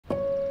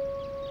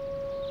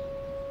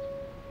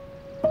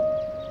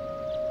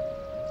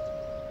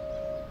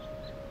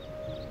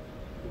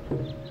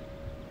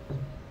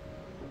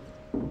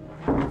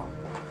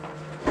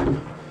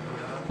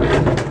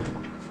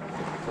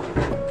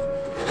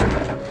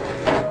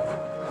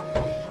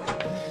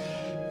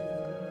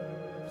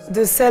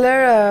The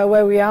cellar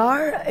where we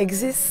are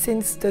exists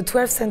since the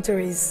 12th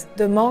centuries.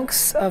 The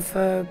monks of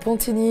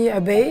Pontigny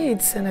Abbey,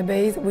 it's an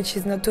abbey which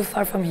is not too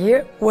far from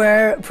here,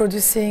 were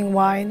producing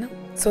wine.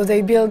 So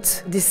they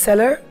built this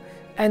cellar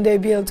and they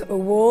built a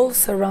wall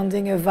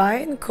surrounding a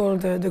vine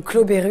called the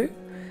Clos Béru,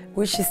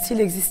 which is still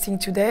existing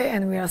today,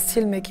 and we are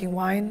still making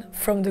wine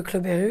from the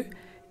Clos Béru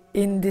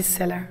in this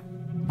cellar.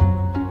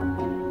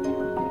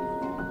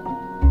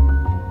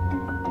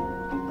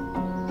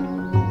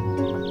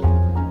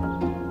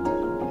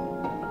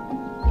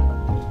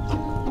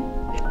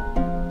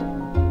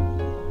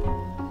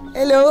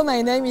 Hello,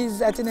 my name is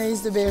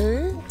Athénaïs de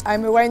Béru.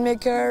 I'm a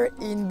winemaker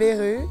in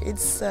Béru.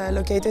 It's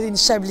located in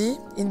Chablis,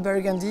 in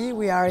Burgundy.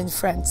 We are in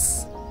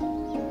France.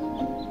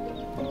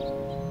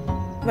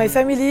 My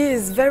family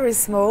is very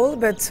small,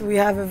 but we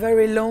have a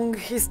very long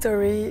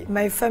history.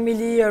 My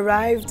family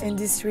arrived in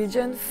this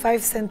region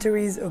 5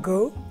 centuries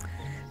ago,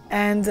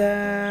 and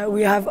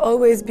we have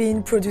always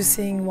been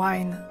producing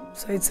wine.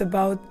 So it's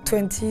about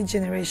 20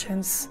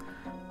 generations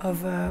of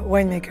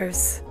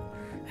winemakers.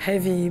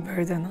 Heavy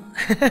burden.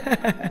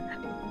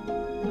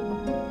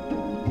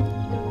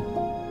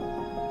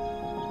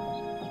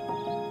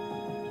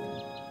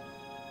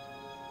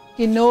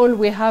 In all,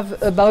 we have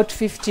about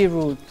 50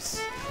 roots.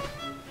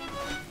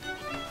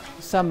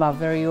 Some are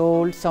very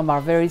old, some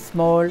are very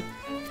small.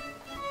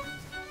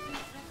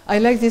 I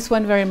like this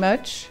one very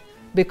much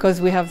because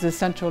we have the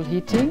central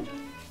heating,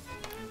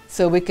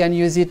 so we can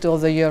use it all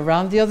the year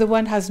round. The other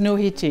one has no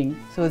heating,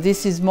 so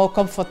this is more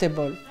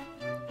comfortable.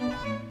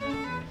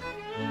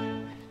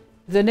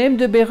 The name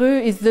de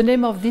Béru is the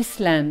name of this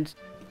land.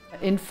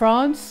 In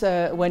France,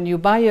 when you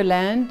buy a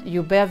land,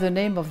 you bear the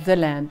name of the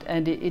land,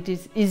 and it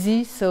is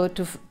easy so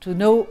to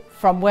know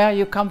from where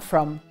you come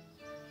from.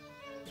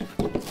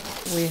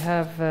 We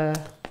have a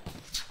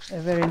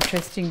very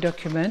interesting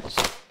document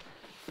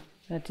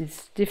that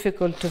is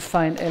difficult to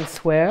find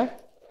elsewhere.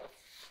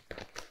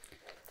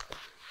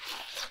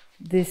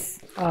 These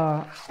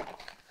are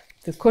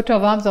the coat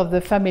of arms of the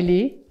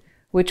family,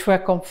 which were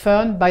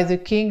confirmed by the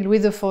King Louis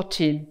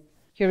XIV.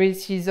 Here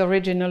is his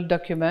original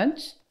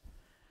document.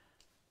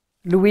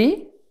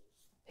 Louis,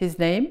 his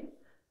name,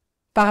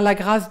 par la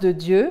grâce de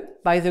Dieu,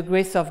 by the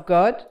grace of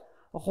God,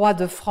 roi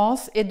de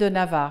France et de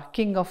Navarre,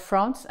 king of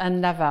France and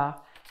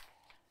Navarre.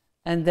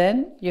 And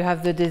then you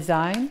have the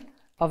design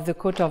of the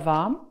coat of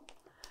arms,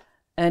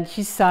 and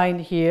he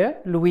signed here,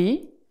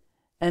 Louis,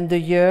 and the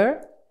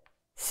year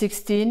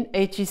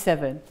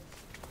 1687.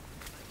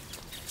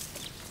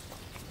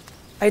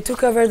 I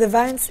took over the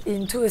vines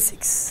in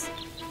 2006.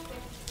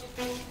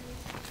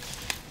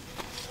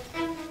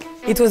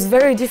 It was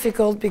very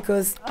difficult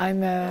because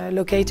I'm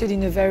located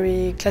in a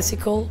very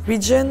classical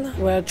region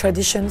where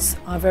traditions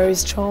are very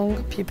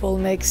strong, people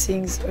make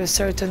things a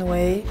certain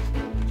way.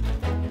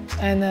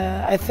 And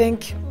I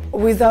think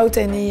without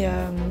any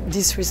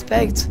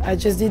disrespect, I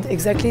just did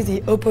exactly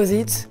the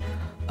opposite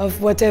of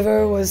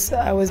whatever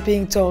I was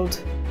being told.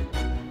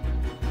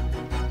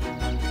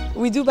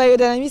 We do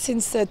biodynamics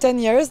since 10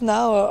 years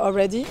now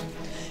already.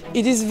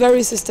 It is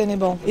very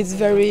sustainable. It's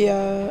very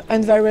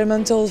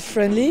environmental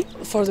friendly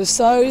for the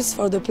soils,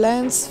 for the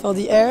plants, for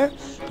the air,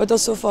 but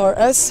also for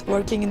us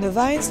working in the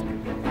vines.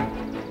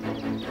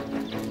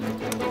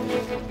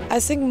 I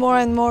think more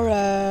and more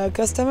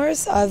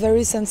customers are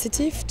very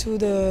sensitive to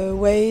the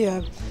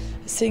way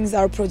things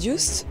are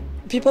produced.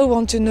 People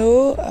want to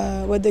know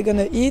what they're going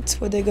to eat,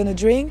 what they're going to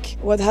drink,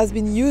 what has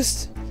been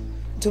used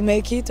to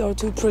make it or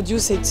to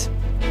produce it.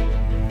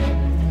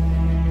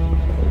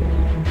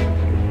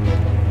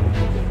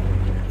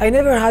 I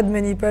never had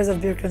many pairs of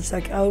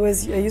Birkenstock. I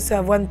used to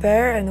have one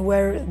pair and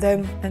wear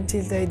them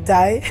until they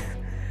die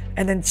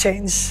and then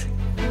change.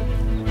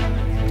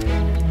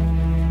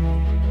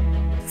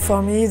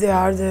 For me, they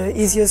are the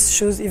easiest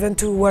shoes even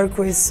to work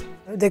with.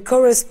 They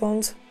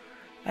correspond,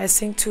 I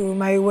think, to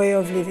my way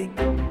of living.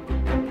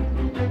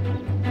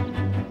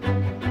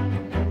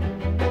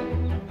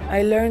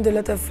 I learned a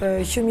lot of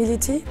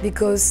humility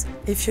because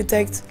if you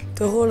take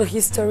the whole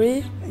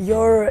history,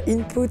 your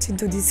input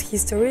into this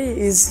history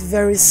is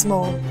very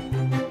small.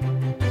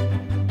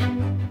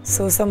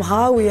 So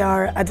somehow we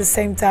are at the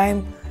same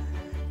time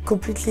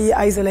completely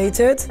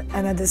isolated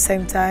and at the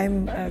same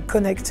time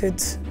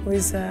connected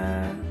with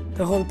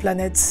the whole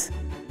planet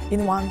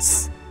in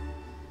once.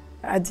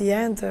 At the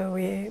end,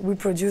 we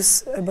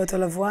produce a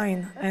bottle of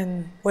wine,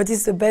 and what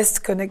is the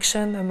best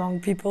connection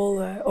among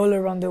people all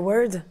around the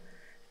world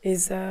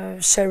is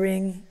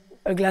sharing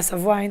a glass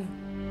of wine.